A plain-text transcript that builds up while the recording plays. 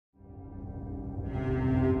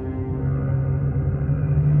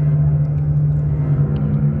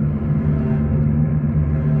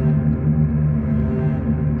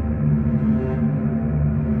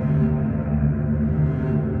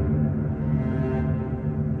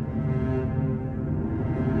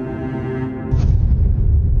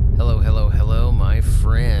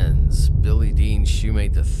friends. Billy Dean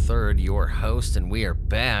Shoemate III, your host, and we are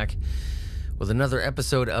back with another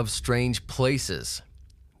episode of Strange Places.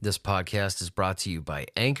 This podcast is brought to you by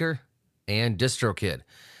Anchor and DistroKid.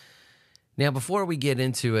 Now, before we get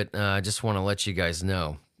into it, I just want to let you guys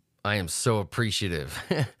know I am so appreciative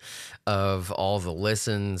of all the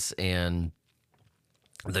listens and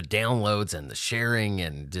the downloads and the sharing,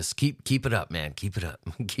 and just keep it up, man. Keep it up.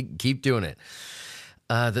 keep doing it.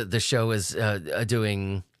 The show is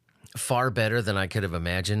doing far better than I could have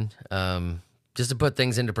imagined. Just to put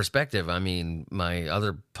things into perspective, I mean, my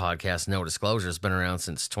other podcast, No Disclosure, has been around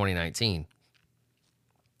since 2019.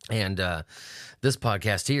 And this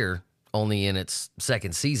podcast here, only in its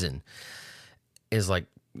second season, is like,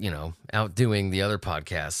 outdoing the other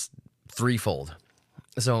podcasts threefold.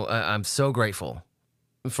 So I'm so grateful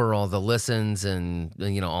for all the listens and,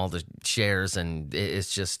 all the shares. And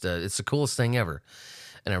it's just, it's the coolest thing ever.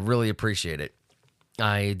 And I really appreciate it.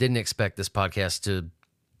 I didn't expect this podcast to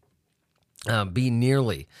be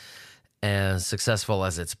nearly as successful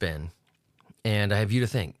as it's been. And I have you to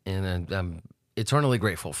thank. And I'm eternally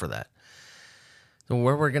grateful for that. So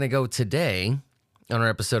where we're going to go today on our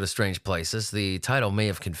episode of Strange Places, the title may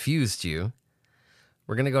have confused you.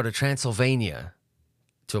 We're going to go to Transylvania,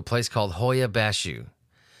 to a place called Hoia Baciu,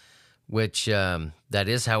 which that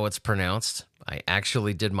is how it's pronounced. I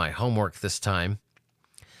actually did my homework this time.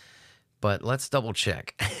 But let's double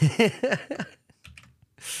check,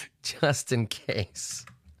 just in case.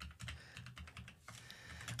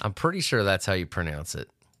 I'm pretty sure that's how you pronounce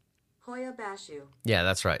it. Hoia Baciu. Yeah,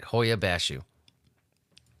 that's right. Hoia Baciu.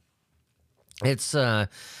 It's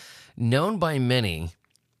known by many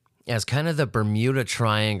as kind of the Bermuda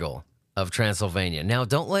Triangle of Transylvania. Now,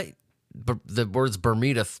 don't let the words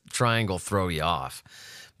Bermuda Triangle throw you off,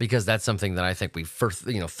 because that's something that I think we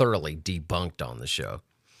thoroughly debunked on the show.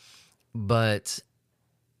 But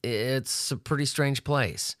it's a pretty strange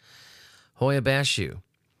place. Hoia Baciu,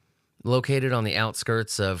 located on the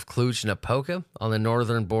outskirts of Cluj-Napoca on the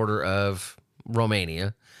northern border of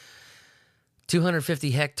Romania.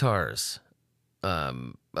 250 hectares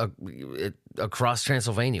across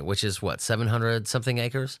Transylvania, which is 700-something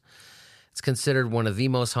acres? It's considered one of the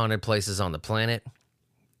most haunted places on the planet.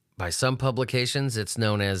 By some publications, it's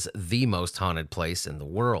known as the most haunted place in the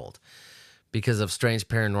world, because of strange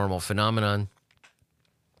paranormal phenomenon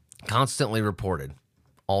constantly reported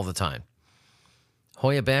all the time.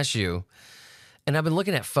 Hoia Baciu, and I've been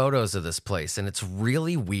looking at photos of this place, and it's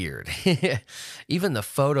really weird. Even the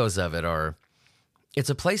photos of it it's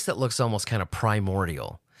a place that looks almost kind of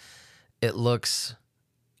primordial. It looks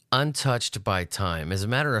untouched by time. As a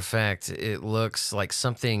matter of fact, it looks like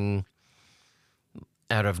something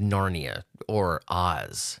out of Narnia or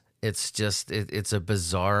Oz. It's just, it's a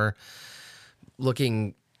bizarre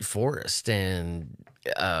looking forest, and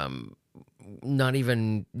not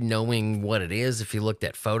even knowing what it is. If you looked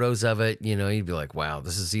at photos of it, you'd be like, wow,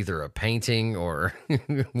 this is either a painting or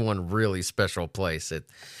one really special place.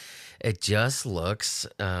 It just looks,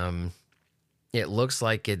 it looks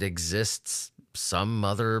like it exists some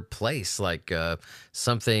other place, like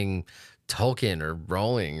something Tolkien or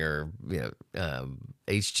Rowling or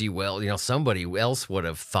H.G. Wells, somebody else would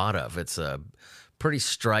have thought of. It's a pretty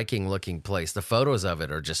striking looking place. The photos of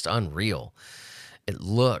it are just unreal. It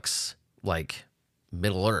looks like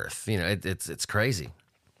Middle Earth. It's crazy.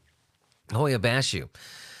 Hoia Baciu,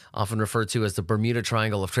 often referred to as the Bermuda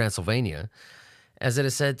Triangle of Transylvania, as it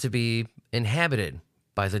is said to be inhabited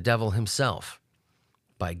by the devil himself,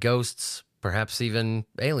 by ghosts, perhaps even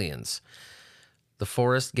aliens. The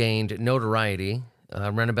forest gained notoriety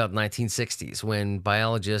around about 1960s, when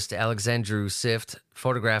biologist Alexandru Sift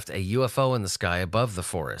photographed a UFO in the sky above the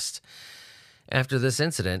forest. After this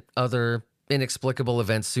incident, other inexplicable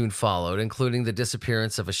events soon followed, including the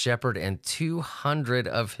disappearance of a shepherd and 200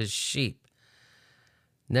 of his sheep.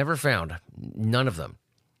 Never found, none of them.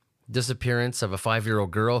 Disappearance of a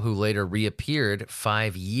 5-year-old girl who later reappeared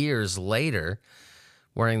 5 years later,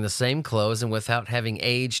 wearing the same clothes and without having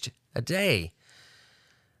aged a day.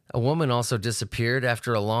 A woman also disappeared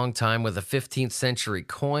after a long time with a 15th century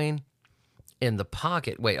coin in the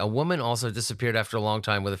pocket. Wait, a woman also disappeared after a long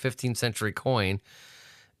time with a 15th century coin,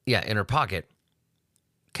 in her pocket.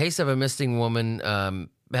 Case of a missing woman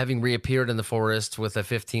having reappeared in the forest with a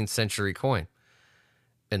 15th century coin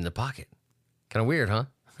in the pocket. Kind of weird,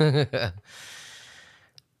 huh?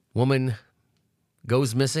 Woman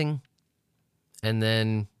goes missing, and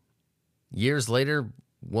then years later,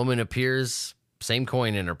 woman appears, same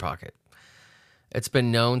coin in her pocket. It's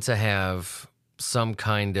been known to have some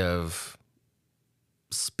kind of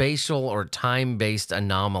spatial or time-based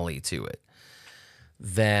anomaly to it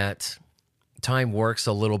that time works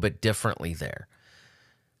a little bit differently there.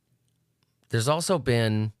 There's also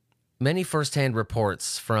been many firsthand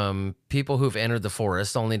reports from people who've entered the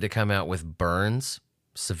forest only to come out with burns,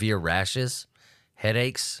 severe rashes,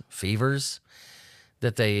 headaches, fevers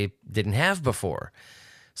that they didn't have before.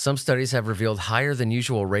 Some studies have revealed higher than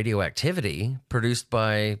usual radioactivity produced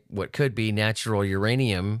by what could be natural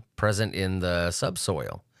uranium present in the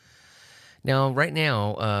subsoil. Now, right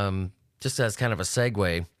now, just as kind of a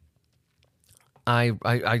segue,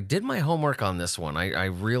 I did my homework on this one. I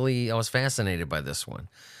was fascinated by this one.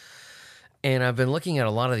 And I've been looking at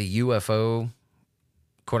a lot of the UFO,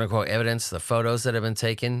 quote unquote, evidence, the photos that have been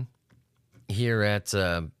taken here at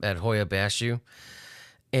Hoya Bashu.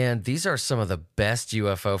 And these are some of the best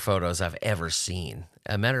UFO photos I've ever seen.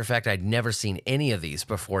 As a matter of fact, I'd never seen any of these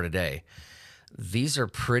before today. These are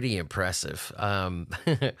pretty impressive.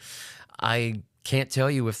 I can't tell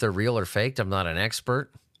you if they're real or faked. I'm not an expert.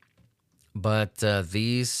 But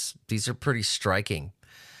these are pretty striking.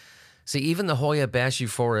 See, even the Hoya Bashu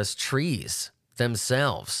Forest trees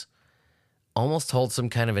themselves almost hold some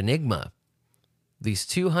kind of enigma. These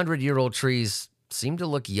 200-year-old trees seem to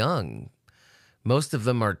look young. Most of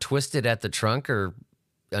them are twisted at the trunk or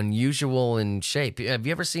unusual in shape. Have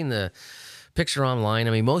you ever seen the picture online? I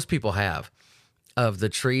mean, most people have, of the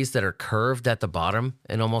trees that are curved at the bottom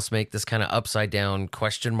and almost make this kind of upside down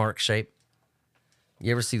question mark shape.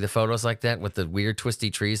 You ever see the photos like that with the weird twisty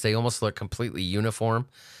trees? They almost look completely uniform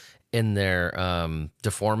in their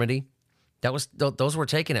deformity. Those were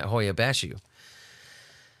taken at Hoya Bashu.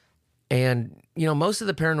 And, you know, most of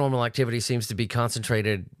the paranormal activity seems to be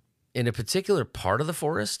concentrated in a particular part of the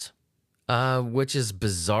forest, which is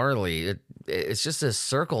bizarrely, it's just a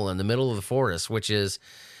circle in the middle of the forest, which is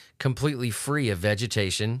completely free of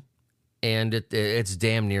vegetation, and it's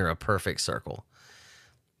damn near a perfect circle.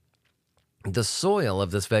 The soil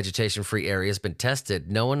of this vegetation-free area has been tested.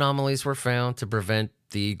 No anomalies were found to prevent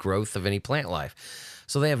the growth of any plant life.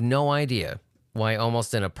 So they have no idea why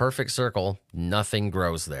almost in a perfect circle, nothing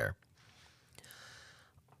grows there.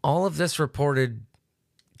 All of this reported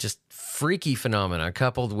just freaky phenomena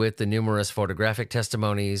coupled with the numerous photographic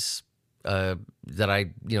testimonies that I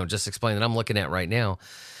just explained that I'm looking at right now.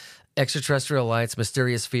 Extraterrestrial lights,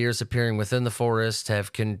 mysterious spheres appearing within the forest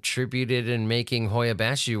have contributed in making Hoya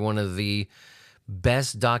Bashu one of the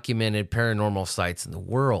best documented paranormal sites in the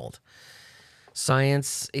world.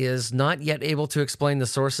 Science is not yet able to explain the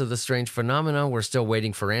source of the strange phenomena. We're still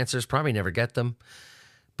waiting for answers, probably never get them.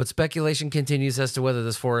 But speculation continues as to whether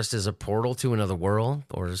this forest is a portal to another world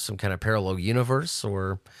or some kind of parallel universe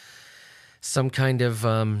or some kind of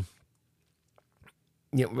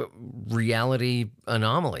reality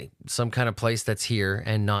anomaly, some kind of place that's here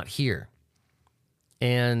and not here.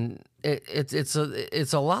 And it's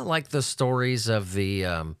a lot like the stories of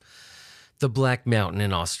the Black Mountain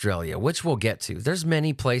in Australia, which we'll get to. There's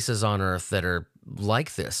many places on Earth that are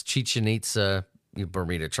like this. Chichen Itza,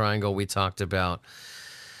 Bermuda Triangle we talked about.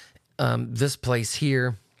 This place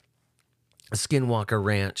here, Skinwalker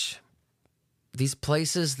Ranch. These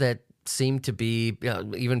places that seem to be,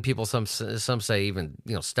 even people, some say even,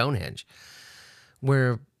 Stonehenge,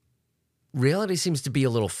 where reality seems to be a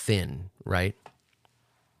little thin, right?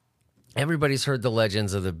 Everybody's heard the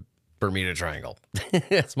legends of the Bermuda Triangle.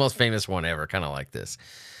 It's the most famous one ever, kind of like this.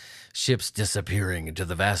 Ships disappearing into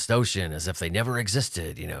the vast ocean as if they never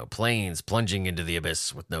existed, planes plunging into the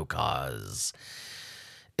abyss with no cause.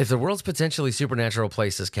 If the world's potentially supernatural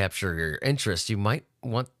places capture your interest, you might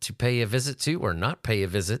want to pay a visit to or not pay a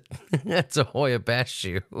visit to Hoya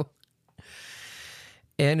Bashu.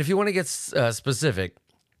 And if you want to get specific,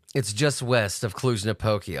 it's just west of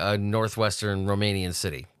Cluj-Napoca, a northwestern Romanian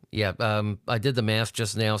city. Yeah, I did the math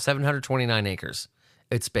just now, 729 acres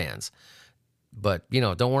it spans. But,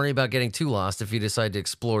 don't worry about getting too lost if you decide to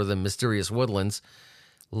explore the mysterious woodlands.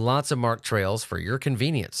 Lots of marked trails for your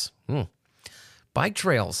convenience. Bike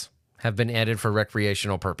trails have been added for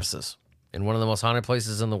recreational purposes in one of the most haunted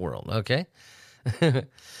places in the world, okay?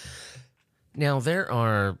 Now, there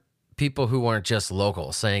are people who aren't just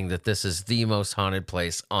local saying that this is the most haunted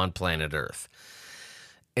place on planet Earth.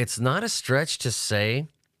 It's not a stretch to say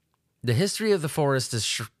the history of the forest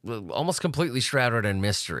is almost completely shrouded in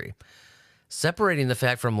mystery. Separating the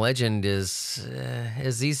fact from legend is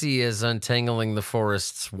as easy as untangling the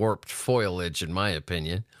forest's warped foliage, in my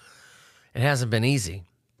opinion. It hasn't been easy.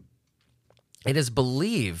 It is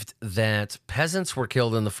believed that peasants were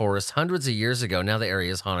killed in the forest hundreds of years ago. Now the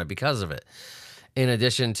area is haunted because of it. In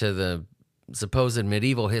addition to the supposed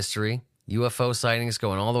medieval history, UFO sightings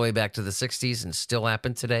going all the way back to the 60s and still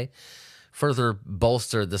happen today, further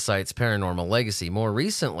bolstered the site's paranormal legacy. More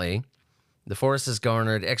recently, The forest has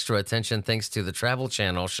garnered extra attention thanks to the Travel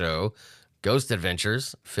Channel show Ghost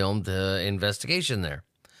Adventures, filmed the investigation there.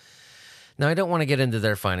 Now, I don't want to get into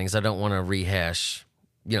their findings. I don't want to rehash,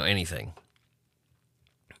 anything.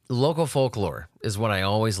 Local folklore is what I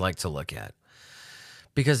always like to look at,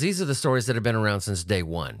 because these are the stories that have been around since day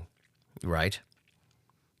one, right?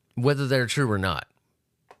 Whether they're true or not.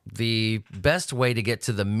 The best way to get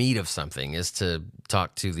to the meat of something is to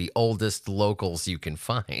talk to the oldest locals you can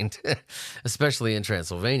find, especially in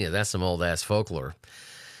Transylvania. That's some old-ass folklore.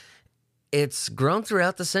 It's grown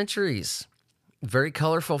throughout the centuries. Very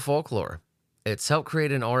colorful folklore. It's helped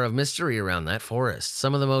create an aura of mystery around that forest.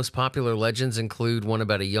 Some of the most popular legends include one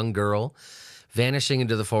about a young girl vanishing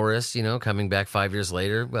into the forest, coming back 5 years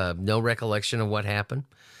later. No recollection of what happened.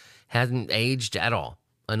 Hadn't aged at all.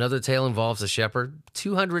 Another tale involves a shepherd,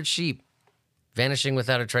 200 sheep, vanishing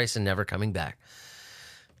without a trace and never coming back.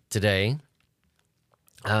 Today,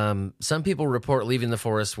 some people report leaving the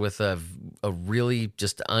forest with a really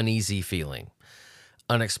just uneasy feeling.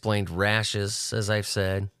 Unexplained rashes, as I've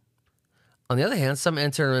said. On the other hand, some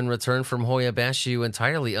enter and return from Hoia Baciu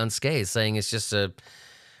entirely unscathed, saying it's just a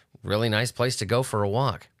really nice place to go for a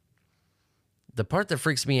walk. The part that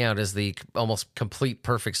freaks me out is the almost complete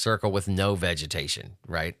perfect circle with no vegetation,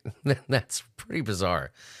 right? That's pretty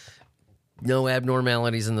bizarre. No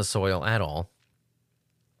abnormalities in the soil at all.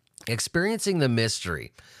 Experiencing the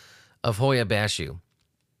mystery of Hoia Baciu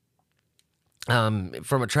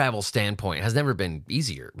from a travel standpoint has never been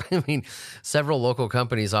easier. I mean, several local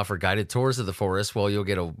companies offer guided tours of the forest, while you'll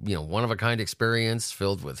get a one-of-a-kind experience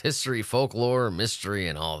filled with history, folklore, mystery,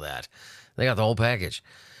 and all that. They got the whole package.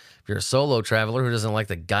 If you're a solo traveler who doesn't like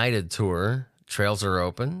the guided tour, trails are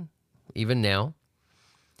open, even now.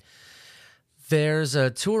 There's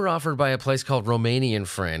a tour offered by a place called Romanian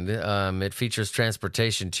Friend. It features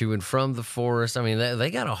transportation to and from the forest. I mean,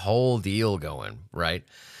 they got a whole deal going, right?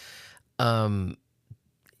 On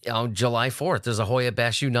July 4th, there's a Hoia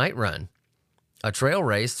Baciu night run, a trail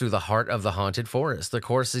race through the heart of the haunted forest. The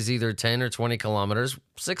course is either 10 or 20 kilometers,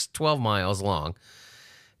 12 miles long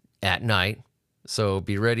at night. So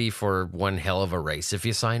be ready for one hell of a race if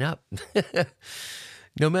you sign up.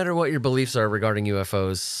 No matter what your beliefs are regarding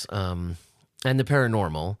UFOs and the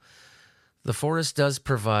paranormal, the forest does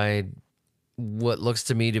provide what looks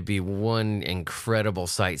to me to be one incredible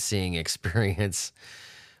sightseeing experience.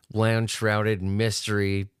 Land-shrouded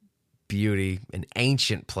mystery, beauty, an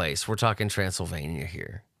ancient place. We're talking Transylvania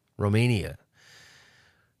here. Romania.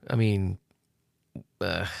 I mean,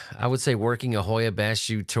 I would say working a Hoia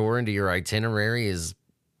Baciu tour into your itinerary is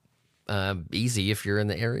easy if you're in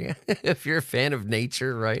the area. If you're a fan of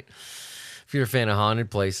nature, right? If you're a fan of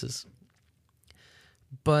haunted places.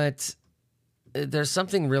 But there's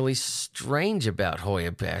something really strange about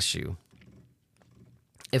Hoia Baciu.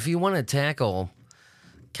 If you want to tackle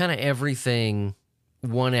kind of everything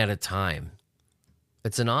one at a time,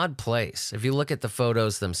 it's an odd place. If you look at the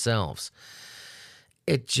photos themselves,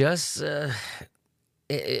 it just...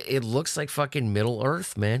 It looks like fucking Middle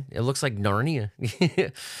Earth, man. It looks like Narnia.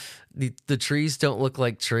 The trees don't look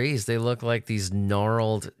like trees. They look like these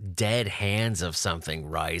gnarled, dead hands of something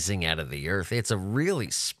rising out of the earth. It's a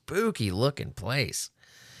really spooky looking place.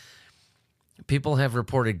 People have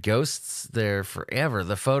reported ghosts there forever.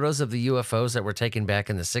 The photos of the UFOs that were taken back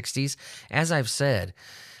in the 60s, as I've said,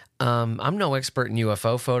 I'm no expert in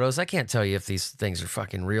UFO photos. I can't tell you if these things are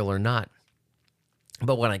fucking real or not.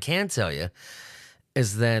 But what I can tell you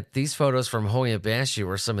is that these photos from Hoia Baciu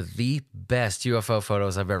are some of the best UFO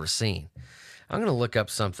photos I've ever seen. I'm going to look up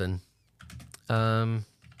something that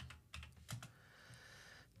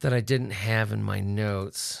I didn't have in my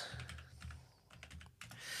notes.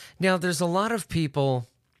 Now, there's a lot of people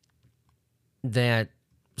that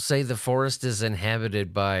say the forest is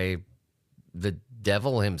inhabited by the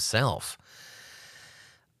devil himself.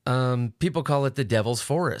 People call it the Devil's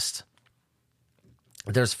Forest.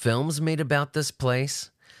 There's films made about this place.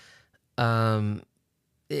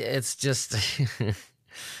 It's just,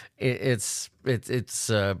 it's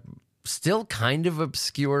still kind of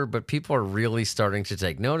obscure, but people are really starting to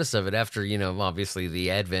take notice of it after, obviously the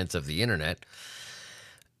advent of the internet.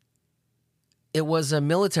 It was a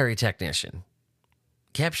military technician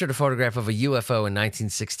captured a photograph of a UFO in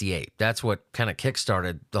 1968. That's what kind of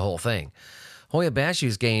kickstarted the whole thing. Hoia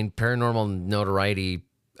Baciu's gained paranormal notoriety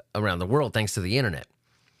around the world thanks to the internet.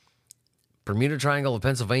 Bermuda Triangle of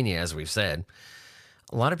Pennsylvania, as we've said.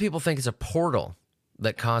 A lot of people think it's a portal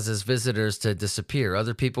that causes visitors to disappear.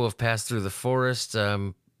 Other people have passed through the forest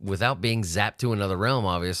without being zapped to another realm,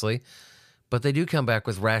 obviously. But they do come back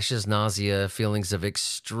with rashes, nausea, feelings of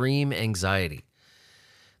extreme anxiety.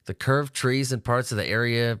 The curved trees and parts of the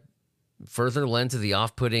area further lend to the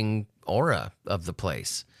off-putting aura of the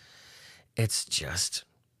place. It's just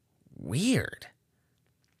weird.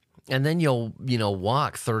 And then you'll,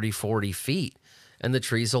 walk 30, 40 feet and the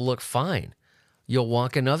trees will look fine. You'll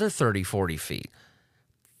walk another 30, 40 feet.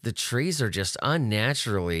 The trees are just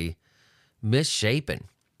unnaturally misshapen.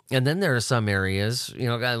 And then there are some areas,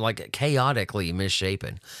 like chaotically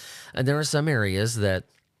misshapen. And there are some areas that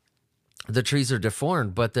the trees are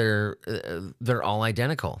deformed, but they're all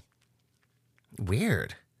identical.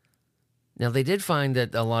 Weird. Now, they did find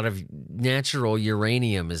that a lot of natural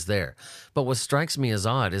uranium is there. But what strikes me as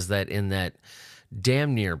odd is that in that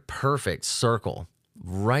damn near perfect circle,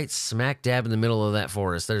 right smack dab in the middle of that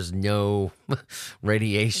forest, there's no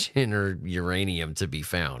radiation or uranium to be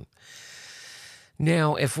found.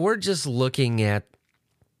 Now, if we're just looking at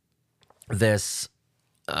this,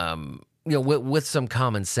 with some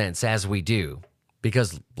common sense, as we do,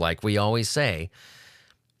 because like we always say,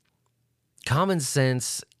 common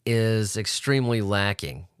sense is extremely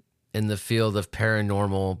lacking in the field of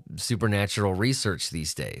paranormal, supernatural research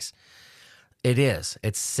these days. It is.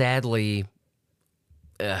 It's sadly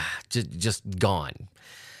just gone.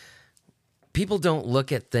 People don't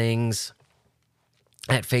look at things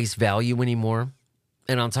at face value anymore.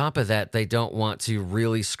 And on top of that, they don't want to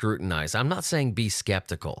really scrutinize. I'm not saying be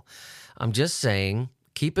skeptical. I'm just saying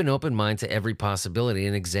keep an open mind to every possibility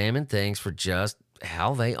and examine things for just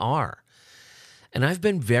how they are. And I've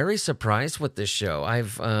been very surprised with this show.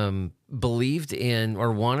 I've believed in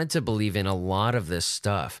or wanted to believe in a lot of this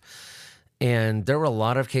stuff. And there were a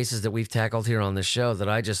lot of cases that we've tackled here on the show that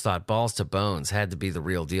I just thought balls to bones had to be the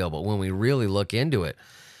real deal. But when we really look into it,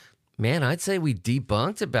 man, I'd say we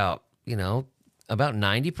debunked about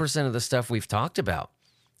 90% of the stuff we've talked about.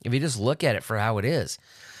 If you just look at it for how it is.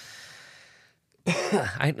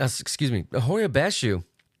 Hoya Bashu.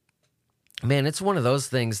 Man, it's one of those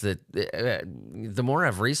things that the more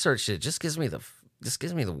I've researched it, just gives me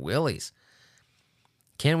the willies.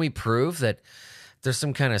 Can we prove that there's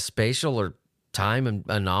some kind of spatial or time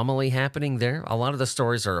anomaly happening there? A lot of the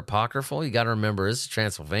stories are apocryphal. You got to remember, this is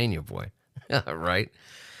Transylvania, boy, right?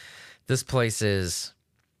 This place is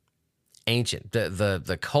ancient.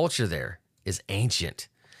 The culture there is ancient.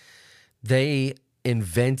 They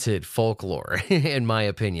invented folklore, in my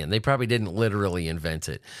opinion. They probably didn't literally invent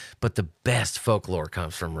it, but the best folklore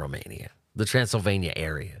comes from Romania, the Transylvania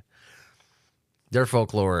area. Their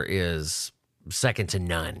folklore is second to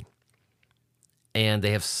none. And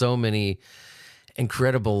they have so many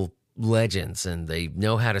incredible legends, and they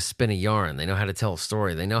know how to spin a yarn. They know how to tell a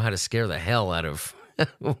story. They know how to scare the hell out of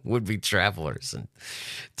would-be travelers and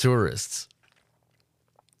tourists.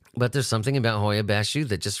 But there's something about Hoya Bashu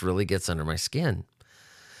that just really gets under my skin.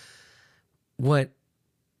 What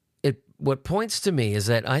points to me is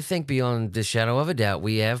that I think beyond the shadow of a doubt,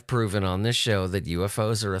 we have proven on this show that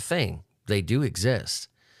UFOs are a thing. They do exist.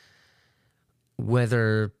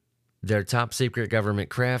 Whether they're top secret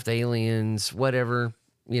government craft, aliens, whatever,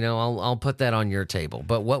 I'll put that on your table.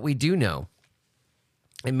 But what we do know,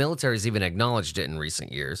 and military's even acknowledged it in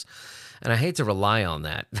recent years, and I hate to rely on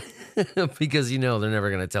that because, they're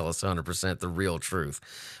never going to tell us 100% the real truth.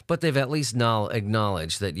 But they've at least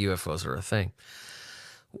acknowledged that UFOs are a thing.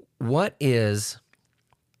 What is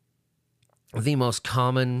the most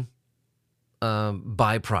common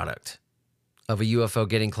byproduct of a UFO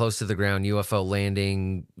getting close to the ground, UFO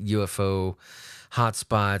landing, UFO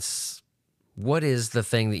hotspots? What is the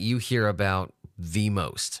thing that you hear about the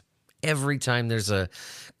most every time there's a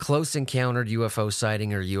close encountered UFO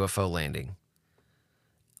sighting or UFO landing?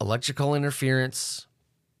 Electrical interference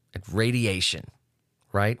and radiation,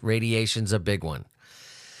 right? Radiation's a big one.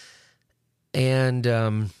 And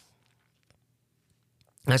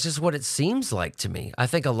that's just what it seems like to me. I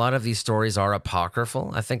think a lot of these stories are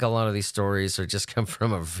apocryphal. I think a lot of these stories are just come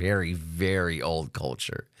from a very, very old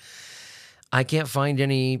culture. I can't find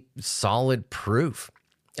any solid proof.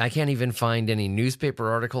 I can't even find any newspaper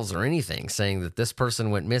articles or anything saying that this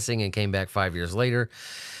person went missing and came back 5 years later,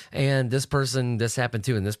 and this person, this happened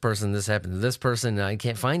to, and this person, this happened to this person. I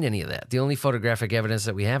can't find any of that. The only photographic evidence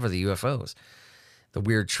that we have are the UFOs, the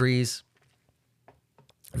weird trees.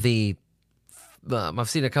 I've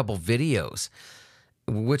seen a couple videos,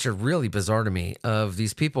 which are really bizarre to me, of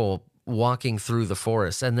these people walking through the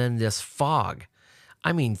forest, and then this fog,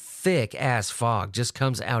 I mean thick ass fog, just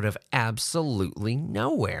comes out of absolutely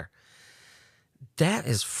nowhere. That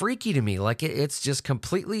is freaky to me. Like it's just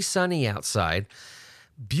completely sunny outside,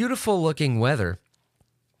 beautiful looking weather.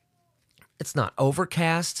 It's not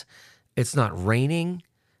overcast. It's not raining.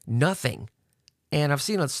 Nothing. And I've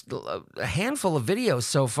seen a handful of videos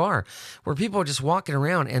so far where people are just walking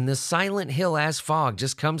around and this Silent Hill ass fog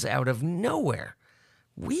just comes out of nowhere.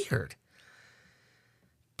 Weird.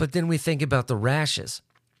 But then we think about the rashes.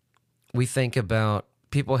 We think about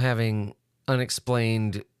people having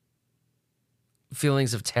unexplained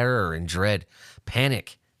feelings of terror and dread,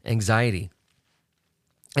 panic, anxiety.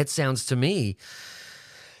 It sounds to me,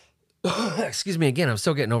 excuse me again, I'm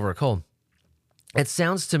still getting over a cold. It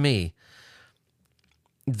sounds to me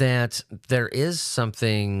that there is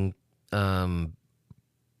something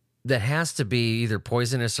that has to be either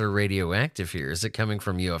poisonous or radioactive here. Is it coming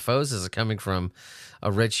from UFOs? Is it coming from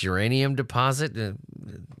a rich uranium deposit?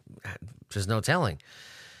 There's no telling.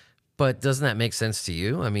 But doesn't that make sense to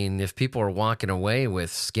you? I mean, if people are walking away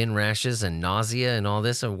with skin rashes and nausea and all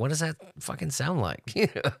this, what does that fucking sound like?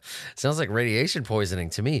 Sounds like radiation poisoning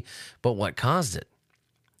to me. But what caused it,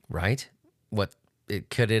 right?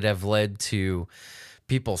 Could it have led to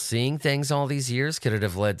people seeing things all these years? Could it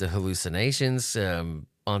have led to hallucinations?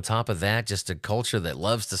 On top of that, just a culture that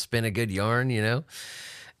loves to spin a good yarn,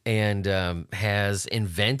 and has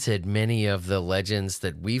invented many of the legends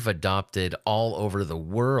that we've adopted all over the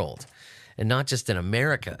world, and not just in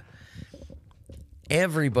America.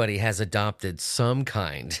 Everybody has adopted some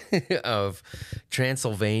kind of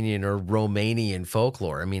Transylvanian or Romanian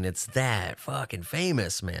folklore. I mean, it's that fucking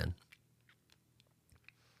famous, man.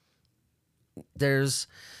 There's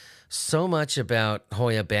so much about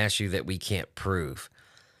Hoya Bashu that we can't prove.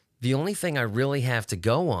 The only thing I really have to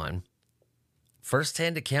go on,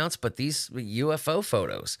 first-hand accounts, but these UFO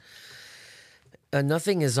photos,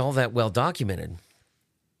 nothing is all that well documented.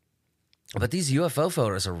 But these UFO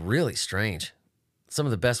photos are really strange. Some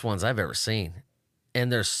of the best ones I've ever seen.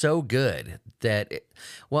 And they're so good that,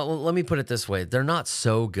 let me put it this way. They're not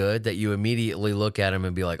so good that you immediately look at them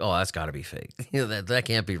and be like, oh, that's got to be fake. That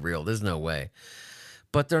can't be real. There's no way.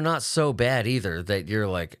 But they're not so bad either that you're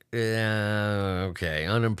like, okay,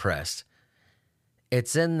 unimpressed.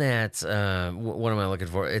 It's in that, what am I looking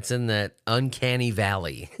for? It's in that uncanny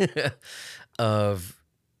valley of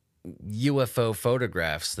UFO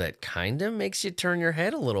photographs that kind of makes you turn your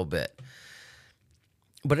head a little bit.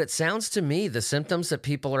 But it sounds to me the symptoms that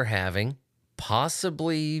people are having,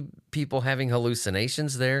 possibly people having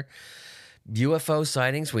hallucinations there, UFO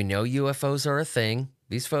sightings. We know UFOs are a thing.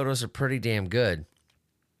 These photos are pretty damn good.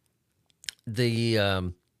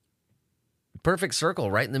 The perfect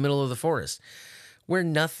circle right in the middle of the forest where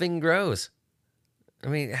nothing grows. I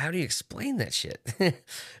mean, how do you explain that shit?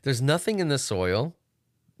 There's nothing in the soil,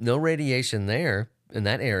 no radiation there in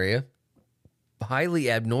that area, highly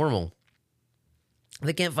abnormal.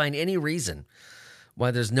 They can't find any reason why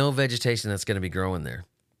there's no vegetation that's going to be growing there.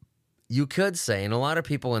 You could say, and a lot of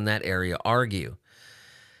people in that area argue,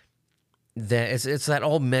 that it's that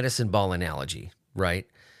old medicine ball analogy, right?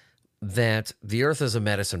 That the earth is a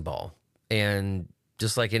medicine ball. And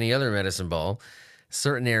just like any other medicine ball,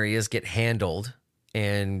 certain areas get handled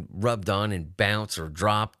and rubbed on and bounced or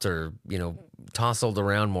dropped or, tousled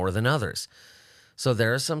around more than others. So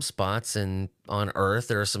there are some spots on Earth,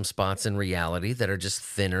 there are some spots in reality that are just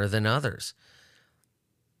thinner than others.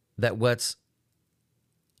 That what's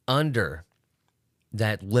under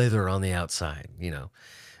that leather on the outside,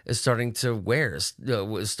 is starting to wear,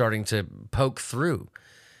 is starting to poke through.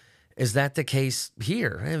 Is that the case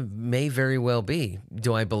here? It may very well be.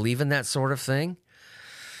 Do I believe in that sort of thing?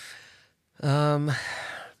 I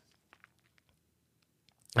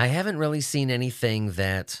haven't really seen anything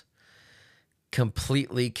that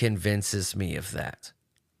completely convinces me of that.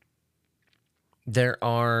 There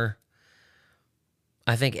are,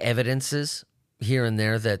 I think, evidences here and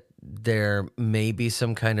there that there may be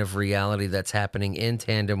some kind of reality that's happening in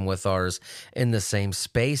tandem with ours in the same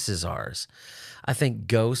space as ours. I think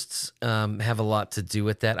ghosts have a lot to do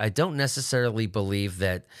with that. I don't necessarily believe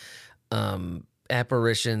that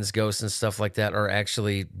apparitions, ghosts, and stuff like that are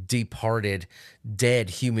actually departed, dead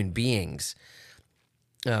human beings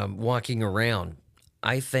walking around.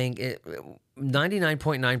 I think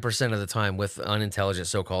 99.9% of the time with unintelligent,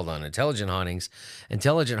 so-called unintelligent hauntings,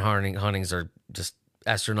 intelligent hauntings are just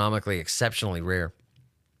astronomically, exceptionally rare.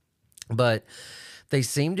 But they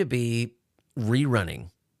seem to be rerunning,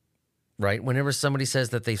 right? Whenever somebody says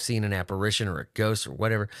that they've seen an apparition or a ghost or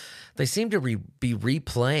whatever, they seem to be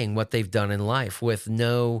replaying what they've done in life with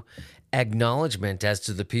no acknowledgement as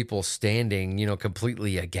to the people standing,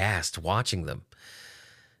 completely aghast watching them.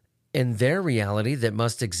 In their reality that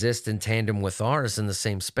must exist in tandem with ours in the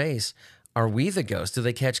same space, are we the ghost? Do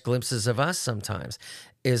they catch glimpses of us sometimes?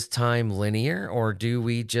 Is time linear, or do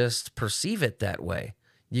we just perceive it that way?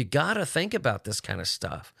 You got to think about this kind of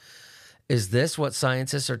stuff. Is this what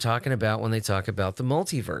scientists are talking about when they talk about the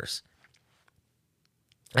multiverse?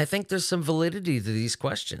 I think there's some validity to these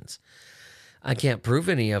questions. I can't prove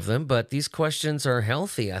any of them, but these questions are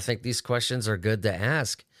healthy. I think these questions are good to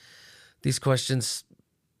ask. These questions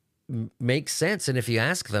make sense. And if you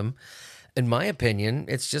ask them, in my opinion,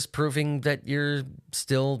 it's just proving that you're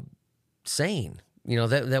still sane,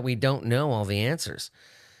 that we don't know all the answers.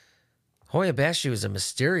 Hoya Bashu is a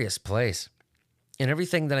mysterious place. And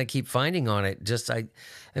everything that I keep finding on it,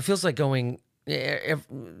 it feels like going,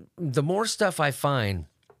 the more stuff I find,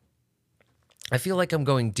 I feel like I'm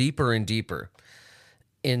going deeper and deeper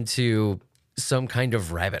into some kind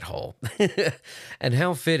of rabbit hole. And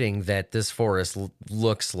how fitting that this forest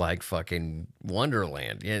looks like fucking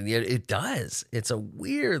Wonderland. Yeah, it does. It's a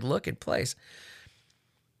weird looking place.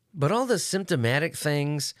 But all the symptomatic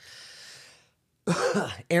things,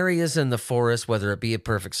 areas in the forest, whether it be a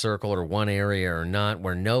perfect circle or one area or not,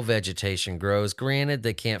 where no vegetation grows. Granted,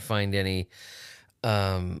 they can't find any,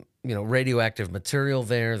 radioactive material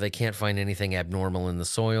there. They can't find anything abnormal in the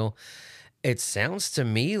soil. It sounds to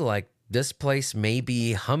me like this place may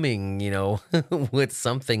be humming, with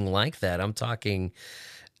something like that. I'm talking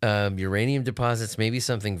uranium deposits, maybe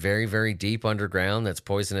something very, very deep underground that's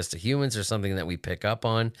poisonous to humans or something that we pick up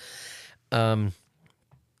on.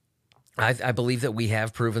 I believe that we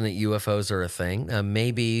have proven that UFOs are a thing.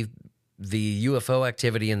 Maybe the UFO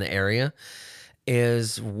activity in the area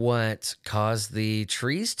is what caused the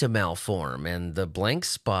trees to malform and the blank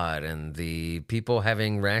spot and the people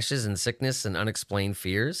having rashes and sickness and unexplained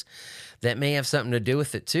fears. That may have something to do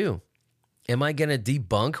with it too. Am I going to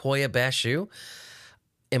debunk Hoya Bashu?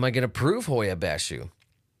 Am I going to prove Hoya Bashu?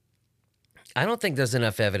 I don't think there's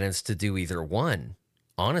enough evidence to do either one,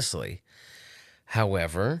 honestly.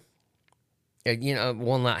 However,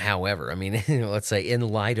 not however. I mean, let's say in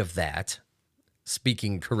light of that,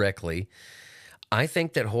 speaking correctly, I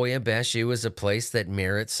think that Hoya Bashu is a place that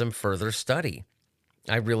merits some further study.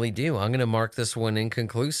 I really do. I'm going to mark this one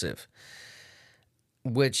inconclusive,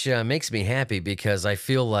 which makes me happy because I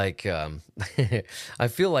feel like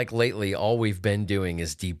lately all we've been doing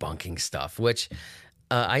is debunking stuff, which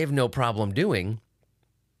I have no problem doing.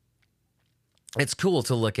 It's cool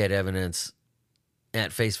to look at evidence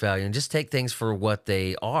at face value and just take things for what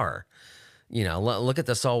they are. Look at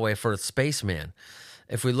the Solway Firth spaceman.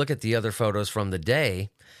 If we look at the other photos from the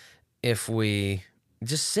day, if we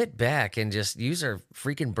just sit back and just use our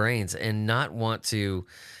freaking brains and not want to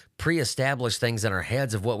pre-establish things in our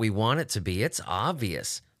heads of what we want it to be, it's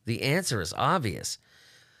obvious. The answer is obvious.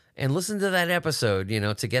 And listen to that episode,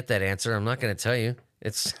 to get that answer. I'm not going to tell you.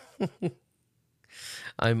 It's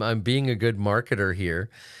I'm being a good marketer here,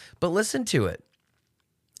 but listen to it.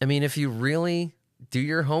 I mean, if you really do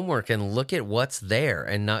your homework and look at what's there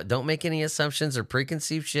and don't make any assumptions or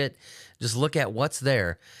preconceived shit, just look at what's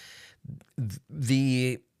there.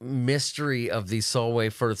 The mystery of the Solway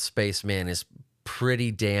Firth spaceman is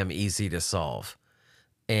pretty damn easy to solve.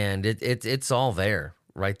 And it's all there,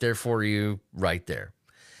 right there for you, right there.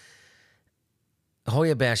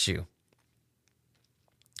 Hoya Bashu.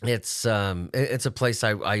 It's a place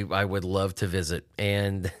I would love to visit.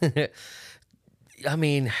 And I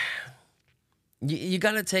mean, you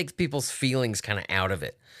got to take people's feelings kind of out of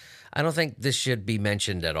it. I don't think this should be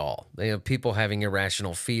mentioned at all. People having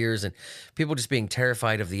irrational fears and people just being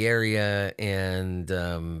terrified of the area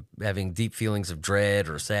and having deep feelings of dread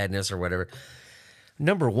or sadness or whatever.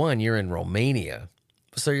 Number one, you're in Romania.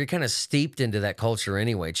 So you're kind of steeped into that culture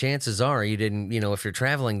anyway. Chances are you didn't, if you're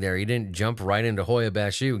traveling there, you didn't jump right into Hoya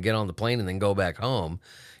Bashu and get on the plane and then go back home.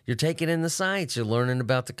 You're taking in the sights. You're learning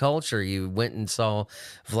about the culture. You went and saw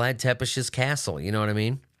Vlad Tepes's castle. You know what I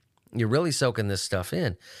mean? You're really soaking this stuff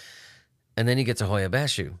in. And then you get to Hoya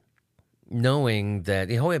Bashu, knowing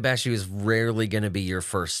that Hoya Bashu is rarely going to be your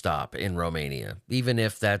first stop in Romania, even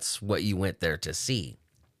if that's what you went there to see.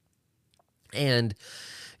 And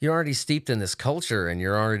you're already steeped in this culture, and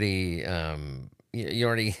you're already,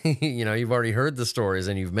 you've already heard the stories,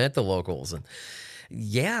 and you've met the locals, and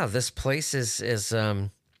yeah, this place is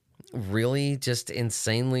really just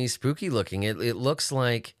insanely spooky looking. It looks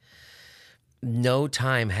like no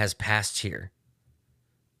time has passed here.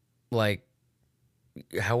 Like,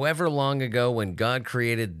 however long ago when God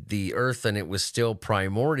created the earth and it was still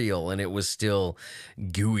primordial and it was still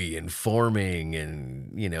gooey and forming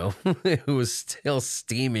and, it was still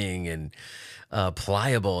steaming and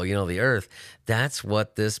pliable, the earth. That's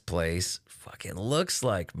what this place fucking looks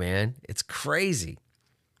like, man. It's crazy.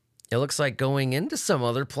 It looks like going into some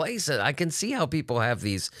other place. I can see how people have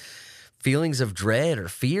these feelings of dread or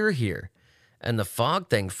fear here. And the fog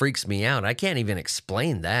thing freaks me out. I can't even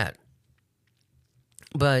explain that.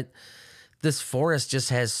 But this forest just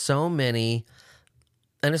has so many,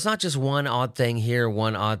 and it's not just one odd thing here,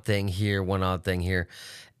 one odd thing here, one odd thing here.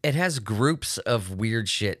 It has groups of weird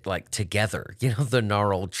shit like together. You know, the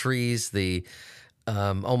gnarled trees, the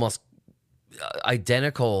almost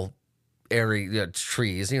identical area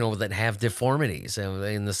trees, you know, that have deformities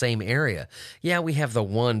in the same area. Yeah, we have the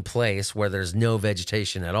one place where there's no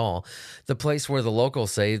vegetation at all. The place where the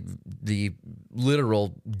locals say the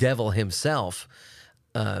literal devil himself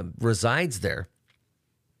resides there.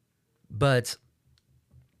 But,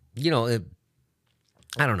 you know,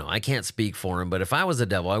 I don't know. I can't speak for him, but if I was a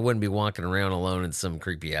devil, I wouldn't be walking around alone in some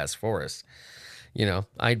creepy ass forest. You know,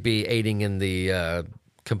 I'd be aiding in the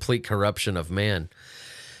complete corruption of man,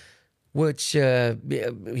 which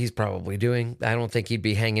he's probably doing. I don't think he'd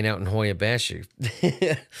be hanging out in Hoya Bashu.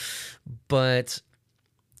 But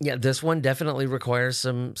yeah, this one definitely requires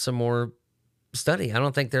some more study. I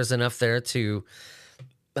don't think there's enough there to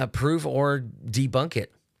prove or debunk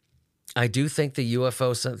it. I do think the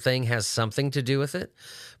UFO thing has something to do with it,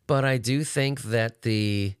 but I do think that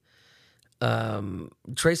the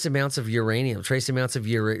trace amounts of uranium, trace amounts of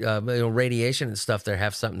radiation and stuff there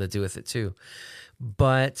have something to do with it too.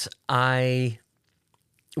 But I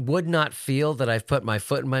would not feel that I've put my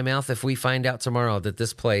foot in my mouth if we find out tomorrow that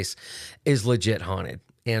this place is legit haunted.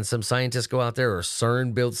 And some scientists go out there, or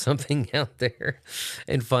CERN builds something out there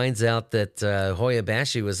and finds out that Hoya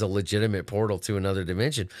Bashu is a legitimate portal to another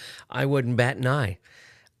dimension. I wouldn't bat an eye.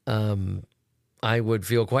 I would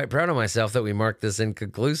feel quite proud of myself that we marked this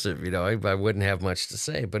inconclusive. You know, I wouldn't have much to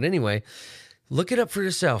say. But anyway, look it up for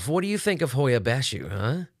yourself. What do you think of Hoya Bashu,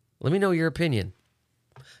 huh? Let me know your opinion.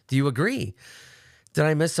 Do you agree? Did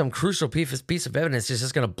I miss some crucial piece of evidence that's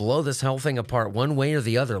just going to blow this whole thing apart one way or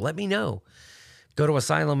the other? Let me know. Go to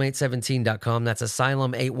asylum817.com. That's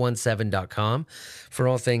asylum817.com for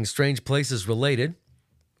all things Strange Places related.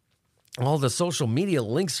 All the social media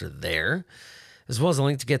links are there, as well as a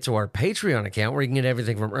link to get to our Patreon account where you can get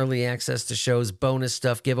everything from early access to shows, bonus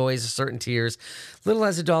stuff, giveaways of certain tiers. Little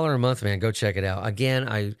as $1 a month, man. Go check it out. Again,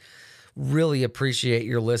 I really appreciate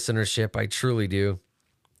your listenership. I truly do.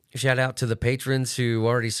 Shout out to the patrons who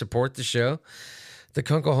already support the show. The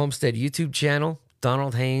Kunkel Homestead YouTube channel.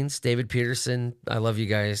 Donald Haynes, David Peterson, I love you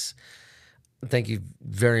guys. Thank you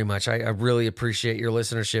very much. I really appreciate your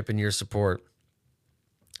listenership and your support.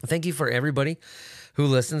 Thank you for everybody who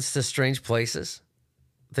listens to Strange Places.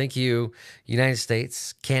 Thank you, United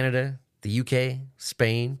States, Canada, the UK,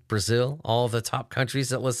 Spain, Brazil, all the top countries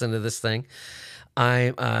that listen to this thing.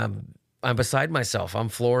 I'm beside myself. I'm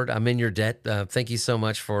floored. I'm in your debt. Thank you so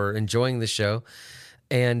much for enjoying the show.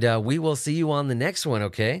 And we will see you on the next one,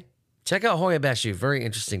 okay? Check out Hoya Bashu. Very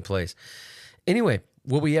interesting place. Anyway,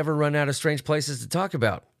 will we ever run out of strange places to talk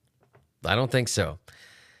about? I don't think so.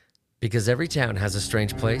 Because every town has a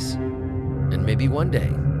strange place. And maybe one day,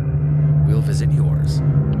 we'll visit yours.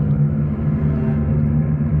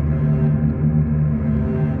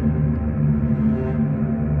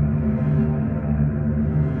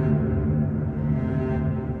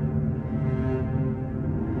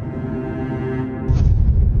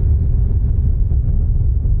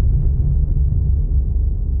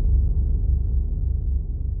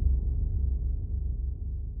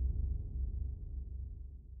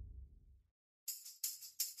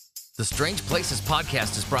 The Strange Places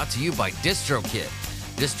podcast is brought to you by DistroKid.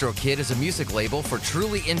 DistroKid is a music label for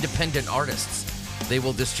truly independent artists. They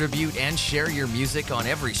will distribute and share your music on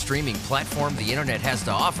every streaming platform the internet has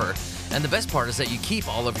to offer. And the best part is that you keep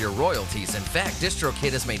all of your royalties. In fact,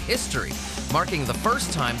 DistroKid has made history, marking the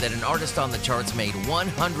first time that an artist on the charts made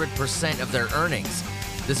 100% of their earnings.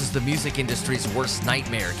 This is the music industry's worst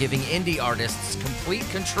nightmare, giving indie artists complete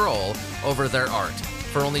control over their art.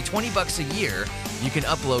 For only $20 a year, you can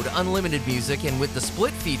upload unlimited music, and with the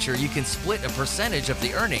split feature, you can split a percentage of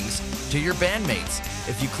the earnings to your bandmates.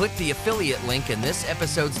 If you click the affiliate link in this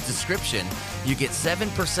episode's description, you get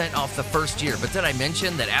 7% off the first year. But did I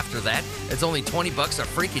mention that after that, it's only $20 a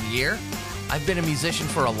freaking year? I've been a musician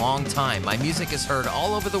for a long time. My music is heard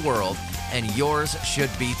all over the world, and yours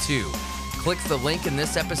should be too. Click the link in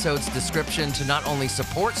this episode's description to not only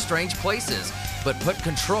support Strange Places, but put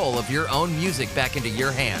control of your own music back into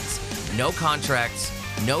your hands. No contracts,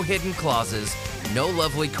 no hidden clauses, no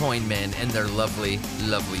lovely coin men and their lovely,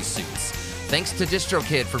 lovely suits. Thanks to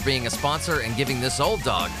DistroKid for being a sponsor and giving this old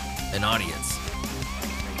dog an audience.